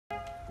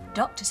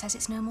Doctor says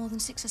it's no more than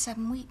 6 or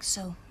 7 weeks,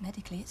 so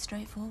medically it's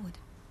straightforward.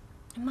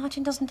 And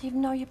Martin doesn't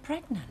even know you're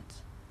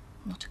pregnant?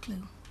 Not a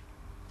clue.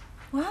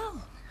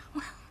 Well,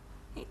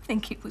 he'd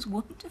think it was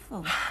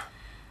wonderful.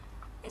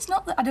 It's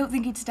not that I don't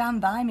think he'd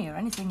stand by me or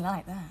anything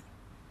like that.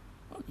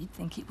 Well, he'd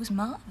think it was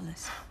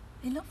marvellous.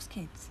 He loves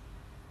kids.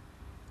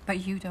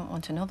 But you don't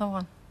want another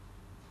one?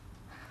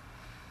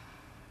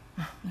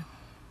 No,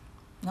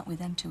 not with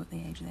them two at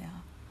the age they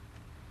are.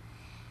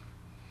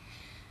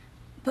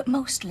 But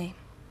mostly,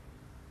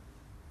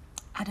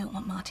 I don't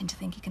want Martin to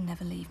think he can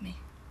never leave me.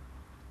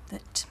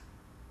 That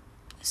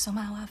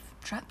somehow I've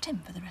trapped him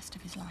for the rest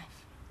of his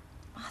life.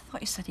 I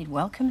thought you said he'd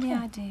welcome the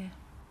idea.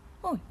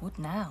 Oh, he would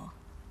now.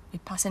 Be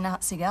passing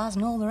out cigars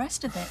and all the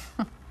rest of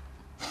it.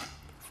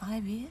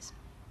 5 years,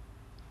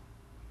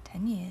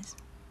 10 years,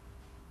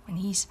 when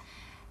he's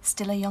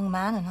still a young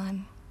man and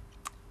I'm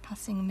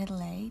passing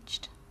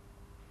middle-aged.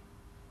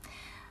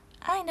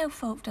 I know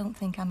folk don't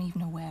think I'm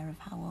even aware of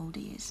how old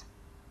he is,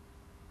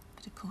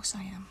 but of course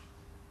I am.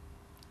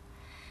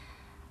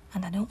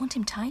 And I don't want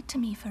him tied to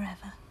me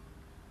forever,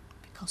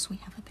 because we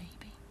have a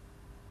baby.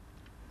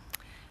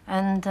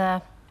 And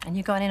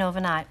you're going in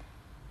overnight?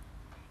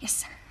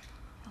 Yes.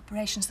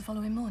 Operation's the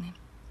following morning.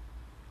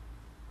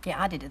 Yeah,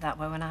 I did it that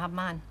way when I had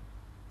mine.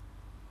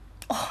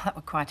 Oh, that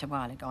was quite a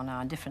while ago now,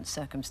 in different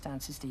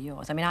circumstances to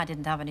yours. I mean, I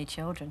didn't have any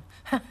children.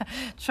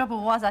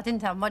 Trouble was, I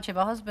didn't have much of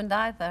a husband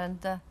either,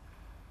 and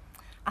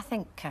I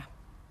think I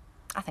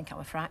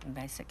was frightened,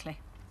 basically.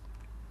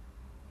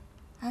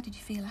 How did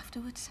you feel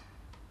afterwards?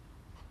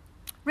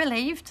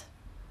 Relieved.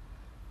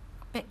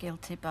 A bit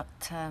guilty,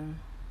 but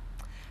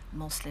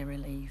mostly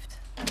relieved.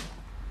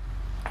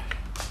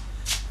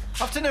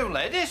 Afternoon,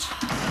 ladies.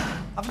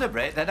 Having a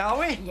break then, are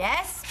we?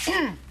 Yes.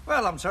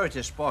 Well, I'm sorry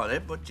to spoil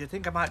it, but do you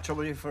think I might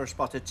trouble you for a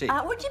spot of tea?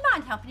 Would you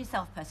mind helping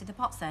yourself, Percy? The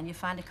pot's there and you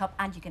find a cup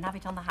and you can have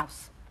it on the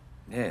house.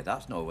 Yeah,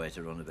 that's no way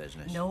to run a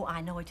business. No,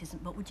 I know it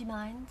isn't, but would you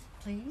mind,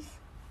 please?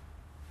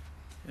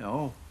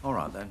 Oh, all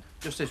right then.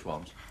 Just this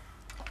once.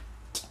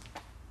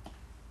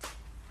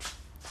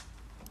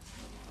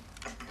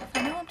 If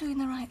I know I'm doing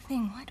the right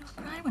thing, why do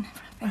I cry whenever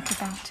I think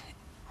about it?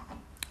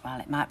 Well,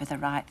 it might be the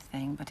right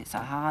thing, but it's a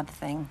hard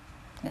thing.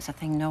 And it's a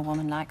thing no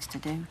woman likes to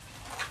do.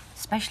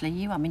 Especially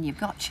you. I mean, you've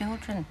got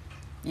children.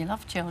 You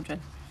love children.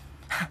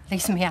 At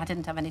least me, I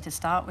didn't have any to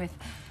start with.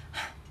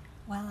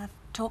 Well, I've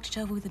talked it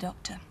over with the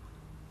doctor,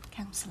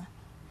 counsellor.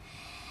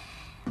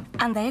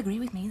 And they agree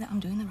with me that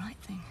I'm doing the right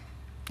thing.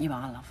 You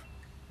are, love.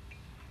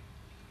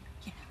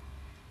 Yeah.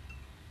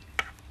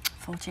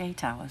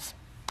 48 hours.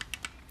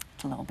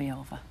 It'll all be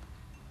over.